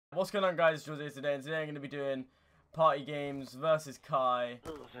What's going on, guys? Jose today, and today I'm going to be doing party games versus Kai.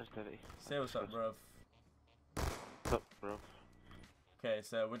 Say what's up, bruv. What's up, bro? Okay,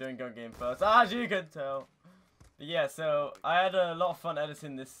 so we're doing gun game first, as you can tell. But yeah, so I had a lot of fun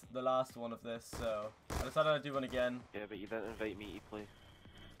editing the last one of this, so I decided I'd do one again. Yeah, but you didn't invite me to play.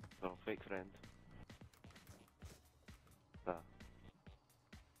 So, fake friend.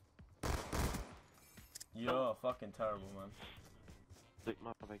 You're fucking terrible, man. Look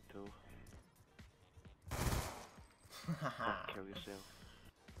my big toe. Kill yourself.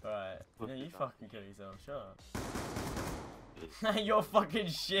 Alright, Look yeah, you at that. fucking kill yourself, shut up. You're fucking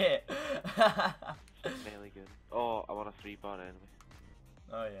shit. Really good. Oh, I want a 3-bar anyway.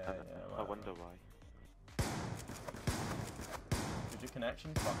 Oh yeah, I wonder why. Dude, your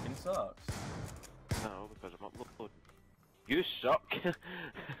connection fucking sucks. No, because I'm uploading. You suck!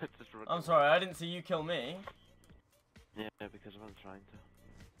 I'm sorry, I didn't see you kill me. Yeah, because I wasn't trying to.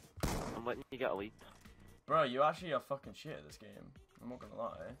 I'm letting you get a lead. Bro, you actually are fucking shit at this game. I'm not gonna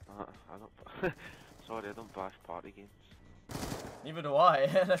lie. I don't. Sorry, I don't bash party games. Neither do I,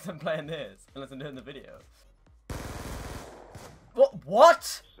 unless I'm playing this. Unless I'm doing the video.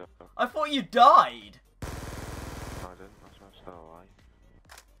 What? So, I thought you died! no, I didn't. That's why I'm still alive.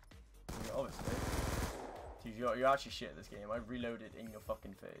 Yeah, obviously. Dude, you're actually shit at this game. I reloaded in your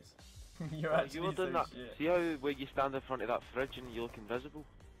fucking face. You're actually you were doing so that. shit. See how where you stand in front of that fridge and you look invisible?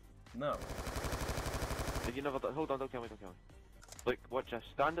 No. Did you never? Hold on, don't kill me, don't kill me. Look, watch this.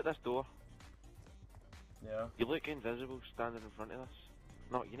 Stand at this door. Yeah. You look invisible standing in front of this.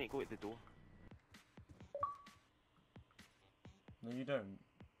 No, you need to go to the door. No, you don't.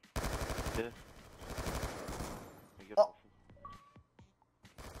 Yeah. You're Oh. awful.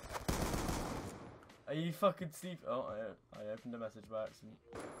 Are you fucking sleep? Oh, I opened a message by accident.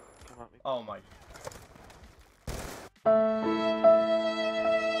 Come at me. Oh my.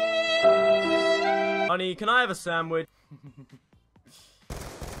 Honey, can I have a sandwich?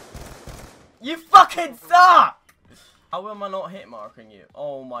 You fucking suck! How am I not hit marking you?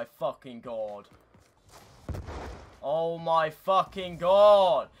 Oh my fucking god. Oh my fucking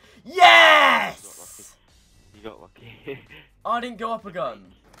god. Yes! You got lucky. I didn't go up a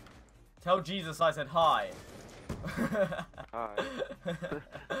gun. Tell Jesus I said hi. Hi.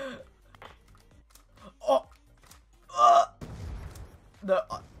 Oh! No,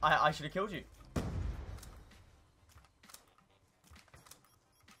 I should have killed you.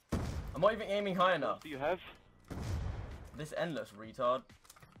 I'm not even aiming high enough. What do you have? This endless retard.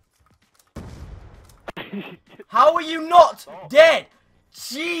 How are you not dead?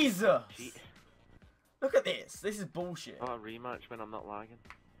 Jesus! Cheat. Look at this. This is bullshit. Oh, a rematch when I'm not lagging.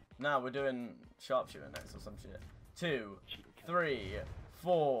 Now we're doing sharpshooter next or some shit. 2, Cheating. 3,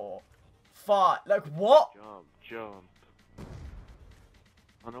 4, 5. Like what? Jump.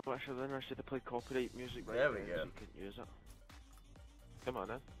 I know what I should have done. I should have played copyright music right There we so go. you couldn't use it. Come on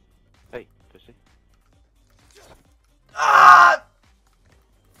then. Hey, pussy. Ah!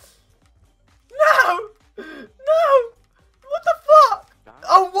 No! No! What the fuck? Damn.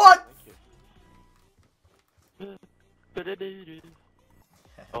 Oh, what? Thank you.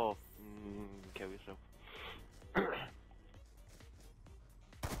 Oh, kill yourself.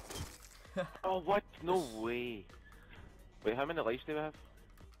 Oh, what? No way. Wait, how many lives do we have?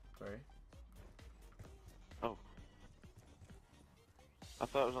 3. Oh. I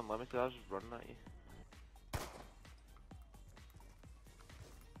thought it was unlimited, I was just running at you.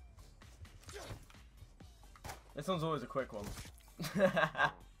 This one's always a quick one.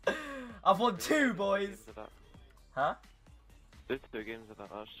 I've won 2, boys. Huh? Do 2 games of that,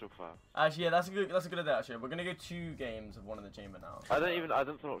 that's so far. Actually, yeah, that's a good idea. Actually, we're gonna go 2 games of one in the chamber now. I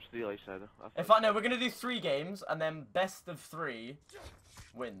didn't throw up 3 lives either. In fact, no, we're gonna do 3 games, and then best of 3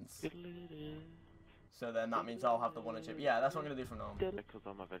 wins. So then that means I'll have the one in chip. Yeah, that's what I'm gonna do from now on. I could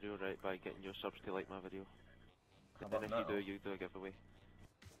on my video, right, by getting your subs to like my video. How But then about if now? you do a giveaway.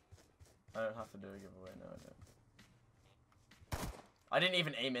 I don't have to do a giveaway. No, I don't. I didn't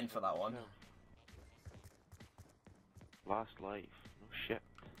even aim in for that one. Last life. No shit.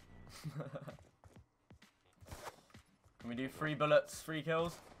 Can we do 3 bullets, 3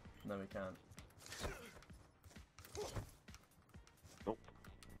 kills? No, we can't. Nope.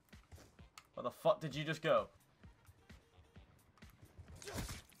 Where the fuck did you just go?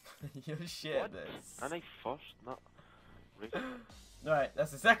 You're shit at this. And I first, not right. Alright,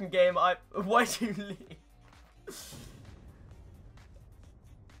 that's the second game. Why do you leave?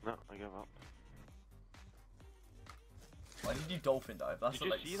 No, I give up. Why did you dolphin dive? That's Did the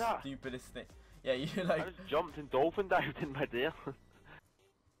you like see that? stupidest thing. Yeah, you I like. just jumped and dolphin dived in midair.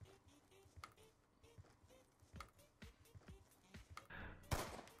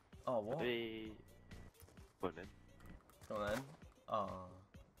 Oh, what? Hey. Go on then. Go on then. Oh.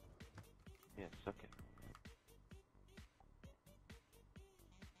 Yeah, suck it.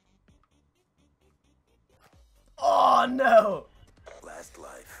 Oh, no! Last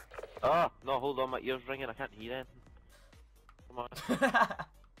life. Oh, no, hold on, my ear's ringing, I can't hear anything. Come on.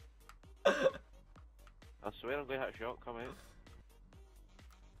 I swear I'm going to hit a shot, come out.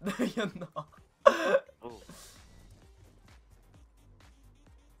 No, you're not. Oh.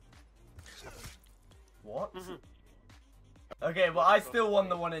 What? Okay, well, I still won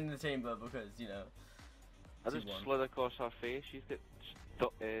the one in the chamber because, you know. I just 2-1. slid across her face, she's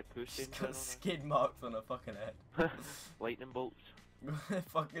got She's pushing got skid marks on her fucking head. lightning bolts.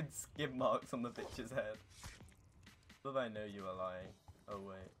 Fucking skid marks on the bitch's head. But I know you are lying. Oh,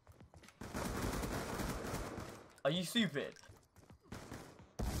 wait. Are you stupid?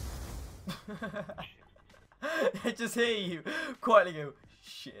 I just hear you quietly go,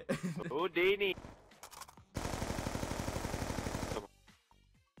 shit. Oh, Danny! Come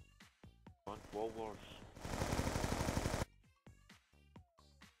on, wall wars.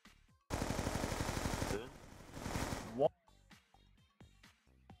 What?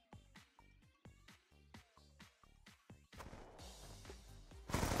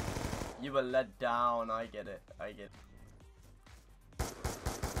 You were let down, I get it, I get it.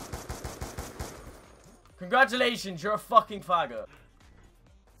 Congratulations, you're a fucking faggot.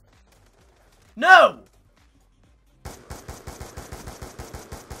 No!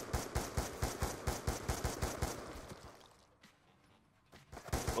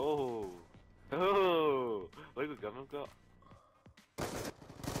 Oh! Oh! Look what gun I've got.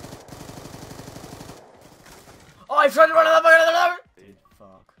 Oh, I tried to run another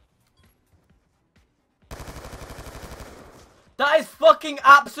fuck. That is fucking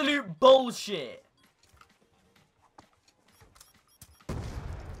absolute bullshit.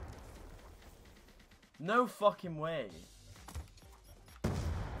 No fucking way.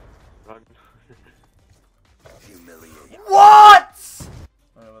 Run. Humiliating. What?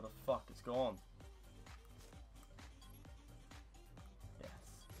 I don't know where the fuck it's gone. Yes.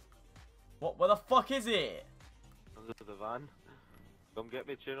 What? Where the fuck is it? Under the van. Come get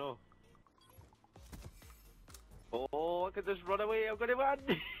me, Chino. Oh, I can just run away, I'm gonna run!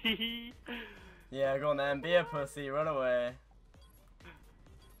 Yeah, go on then, be a pussy, run away.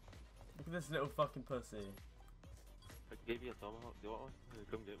 Look at this little fucking pussy. I gave you a tomahawk, do you want one?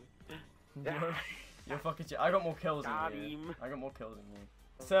 Come get me. You're fucking shit. I got more kills Got than you. him. I got more kills than you.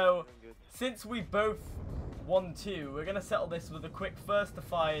 So, I'm good. since we both won 2, we're gonna settle this with a quick first to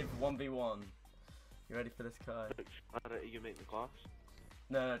 5 1v1. You ready for this, Kai? Alright, you make the class?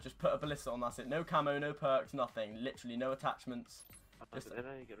 No, just put a ballista on, that's it. No camo, no perks, nothing. Literally no attachments. Just, But then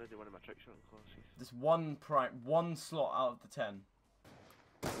I get rid of one of my trick shot classes. just one slot out of the 10.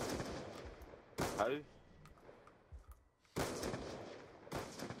 How?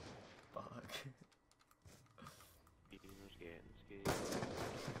 Fuck. Beginner's getting scared.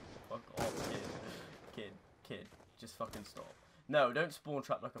 Fuck off, kid. Just fucking stop. No, don't spawn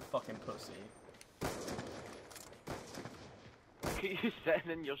trap like a fucking pussy. Look at you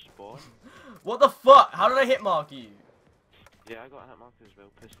sitting in your spawn. What the fuck? How did I hit mark you? Yeah, I got a hit marker as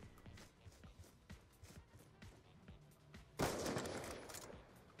well, pussy.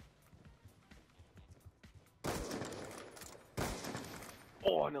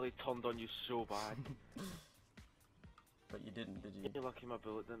 Oh, I nearly turned on you so bad. But you didn't, did you? You're lucky my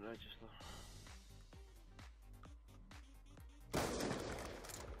bullet didn't register.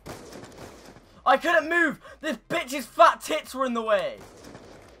 I couldn't move! This bitch's fat tits were in the way!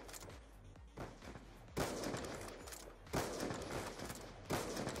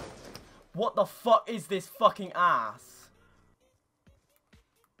 What the fuck is this fucking ass?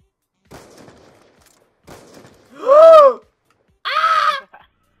 Come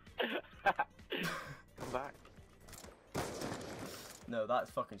back. No,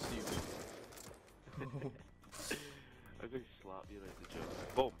 that's fucking stupid. I'm going to slap you like the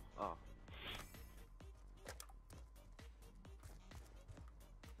joke. Boom. Ah.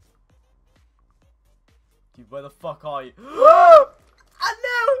 Dude, where the fuck are you? No!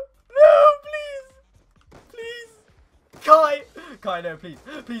 No, please! Please! Kai, no, please.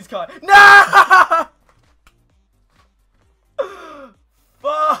 Please, Kai. No!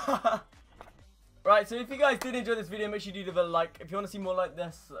 Fuck! Right, so if you guys did enjoy this video, make sure you do leave a like. If you want to see more like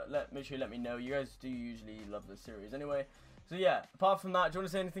this, make sure you let me know. You guys do usually love this series anyway. So yeah, apart from that, do you want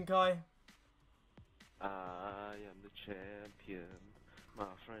to say anything, Kai? I am the champion,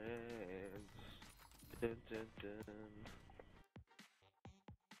 my friends. Dun, dun, dun.